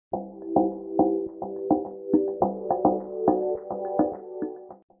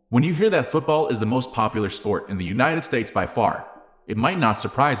When you hear that football is the most popular sport in the United States by far, it might not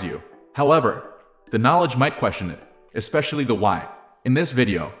surprise you. However, the knowledge might question it, especially the why. In this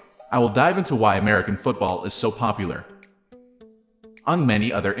video, I will dive into why American football is so popular. Among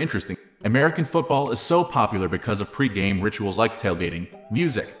many other interesting, American football is so popular because of pre-game rituals like tailgating,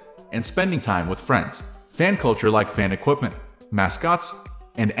 music, and spending time with friends. Fan culture like fan equipment, mascots,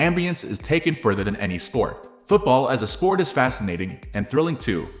 and ambience is taken further than any sport. Football as a sport is fascinating and thrilling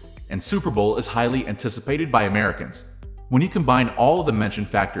too, and Super Bowl is highly anticipated by Americans. When you combine all of the mentioned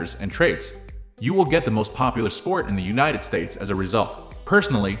factors and traits, you will get the most popular sport in the United States as a result.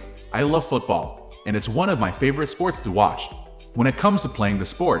 Personally, I love football, and it's one of my favorite sports to watch. When it comes to playing the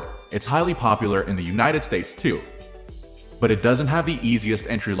sport, it's highly popular in the United States too, but it doesn't have the easiest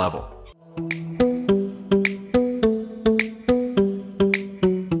entry level.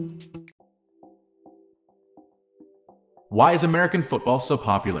 Why is American football so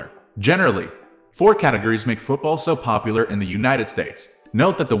popular? Generally, 4 categories make football so popular in the United States.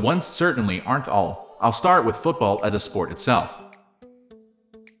 Note that the ones certainly aren't all. I'll start with football as a sport itself.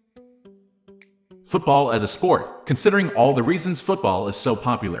 Football as a sport. Considering all the reasons football is so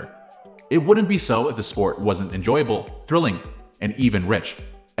popular, it wouldn't be so if the sport wasn't enjoyable, thrilling, and even rich.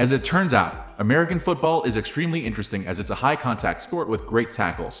 As it turns out, American football is extremely interesting as it's a high-contact sport with great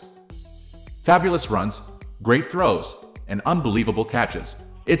tackles, fabulous runs, great throws, and unbelievable catches.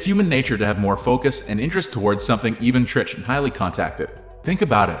 It's human nature to have more focus and interest towards something even rich and highly contacted. Think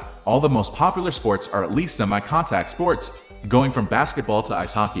about it, all the most popular sports are at least semi-contact sports, going from basketball to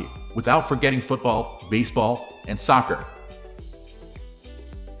ice hockey, without forgetting football, baseball, and soccer.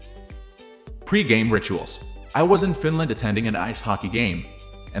 Pre-game rituals. I was in Finland attending an ice hockey game,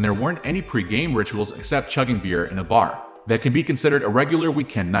 and there weren't any pre-game rituals except chugging beer in a bar. That can be considered a regular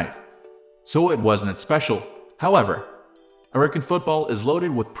weekend night, so it wasn't special. However, American football is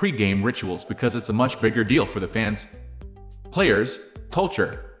loaded with pre-game rituals because it's a much bigger deal for the fans, players,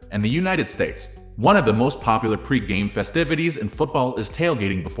 culture, and the United States. One of the most popular pre-game festivities in football is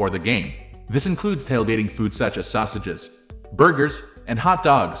tailgating before the game. This includes tailgating food such as sausages, burgers, and hot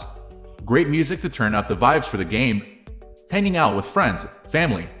dogs, great music to turn up the vibes for the game, hanging out with friends,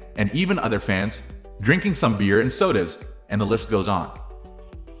 family, and even other fans, drinking some beer and sodas, and the list goes on.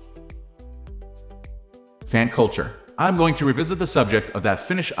 Fan culture. I'm going to revisit the subject of that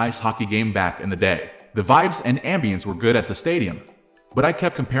Finnish ice hockey game back in the day. The vibes and ambience were good at the stadium, but I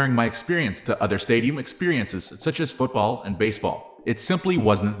kept comparing my experience to other stadium experiences such as football and baseball. It simply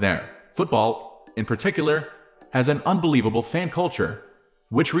wasn't there. Football, in particular, has an unbelievable fan culture,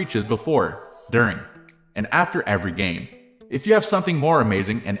 which reaches before, during, and after every game. If you have something more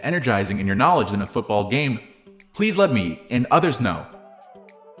amazing and energizing in your knowledge than a football game, please let me and others know.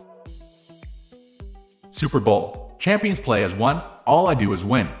 Super Bowl. Champions play as one, all I do is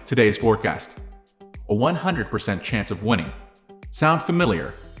win. Today's forecast. A 100% chance of winning. Sound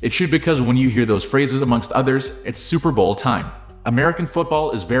familiar? It should, because when you hear those phrases amongst others, it's Super Bowl time. American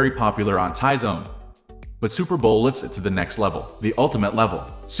football is very popular on TiZone, but Super Bowl lifts it to the next level, the ultimate level.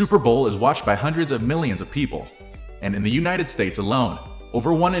 Super Bowl is watched by hundreds of millions of people, and in the United States alone,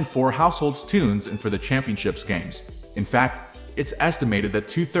 over 1 in 4 households tunes in for the championships games. In fact, it's estimated that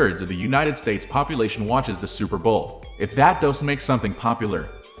 2/3 of the United States population watches the Super Bowl. If that doesn't make something popular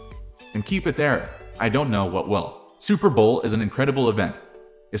and keep it there, I don't know what will. Super Bowl is an incredible event,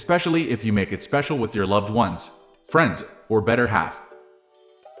 especially if you make it special with your loved ones, friends, or better half.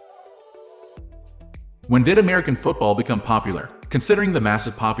 When did American football become popular? Considering the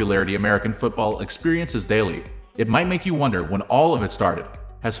massive popularity American football experiences daily, it might make you wonder when all of it started.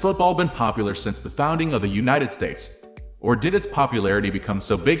 Has football been popular since the founding of the United States? Or did its popularity become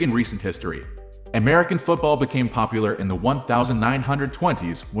so big in recent history? American football became popular in the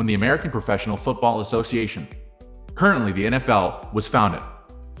 1920s when the American Professional Football Association, currently the NFL, was founded.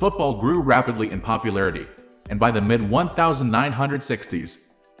 Football grew rapidly in popularity, and by the mid-1960s,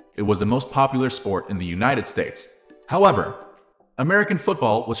 it was the most popular sport in the United States. However, American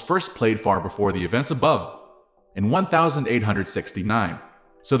football was first played far before the events above, in 1869,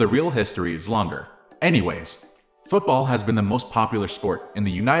 so the real history is longer. Anyways, football has been the most popular sport in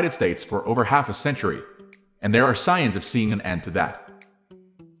the United States for over half a century, and there are signs of seeing an end to that.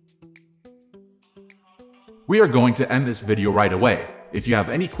 We are going to end this video right away. If you have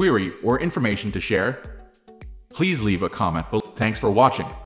any query or information to share, please leave a comment below. Thanks for watching.